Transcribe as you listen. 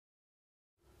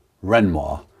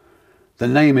Renoir. The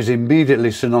name is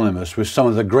immediately synonymous with some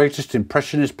of the greatest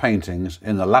Impressionist paintings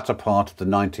in the latter part of the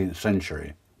 19th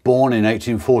century. Born in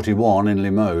 1841 in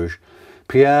Limoges,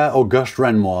 Pierre-Auguste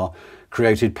Renoir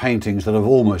created paintings that have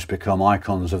almost become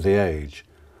icons of the age.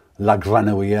 La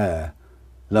Grenouillère,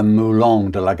 Le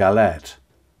Moulin de la Galette,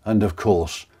 and of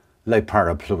course, Les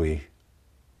Parapluies.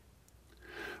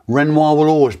 Renoir will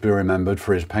always be remembered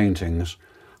for his paintings.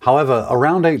 However,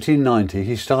 around 1890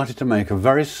 he started to make a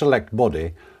very select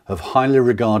body of highly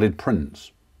regarded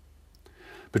prints.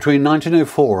 Between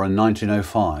 1904 and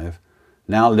 1905,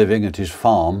 now living at his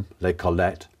farm, Les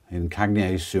Colettes, in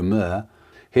Cagnes-sur-Mer,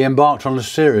 he embarked on a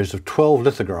series of 12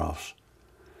 lithographs.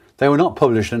 They were not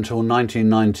published until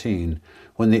 1919,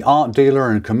 when the art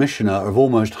dealer and commissioner of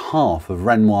almost half of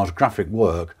Renoir's graphic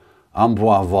work,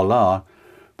 Ambroise Vollard,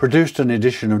 produced an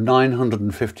edition of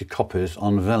 950 copies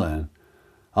on vellin,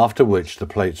 after which the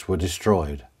plates were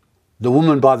destroyed. The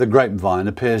Woman by the Grapevine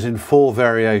appears in 4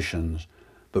 variations,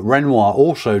 but Renoir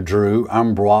also drew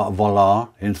Ambroise Vollard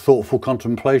in thoughtful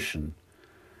contemplation,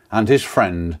 and his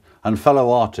friend and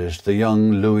fellow artist, the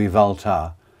young Louis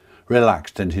Valtat,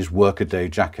 relaxed in his workaday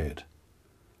jacket.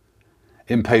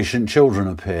 Impatient children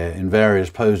appear in various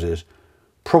poses,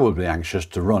 probably anxious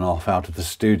to run off out of the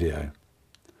studio.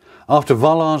 After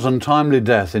Vollard's untimely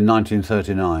death in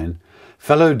 1939,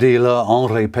 fellow dealer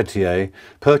Henri Petier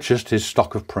purchased his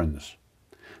stock of prints.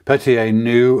 Petier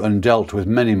knew and dealt with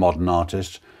many modern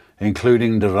artists,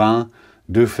 including Derain,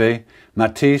 Dufay,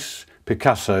 Matisse,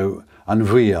 Picasso and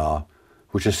Vuillard,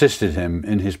 which assisted him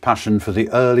in his passion for the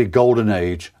early golden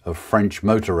age of French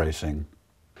motor racing.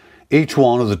 Each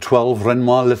one of the 12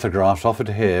 Renoir lithographs offered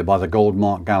here by the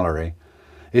Goldmark Gallery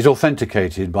is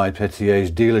authenticated by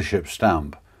Petier's dealership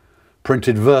stamp,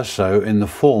 printed verso in the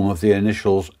form of the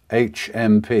initials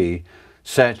HMP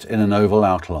set in an oval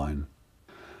outline.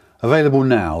 Available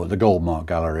now at the Goldmark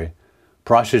Gallery,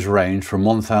 prices range from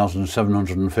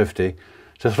 £1,750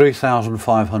 to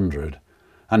 £3,500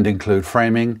 and include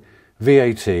framing,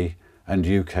 VAT and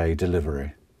UK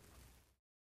delivery.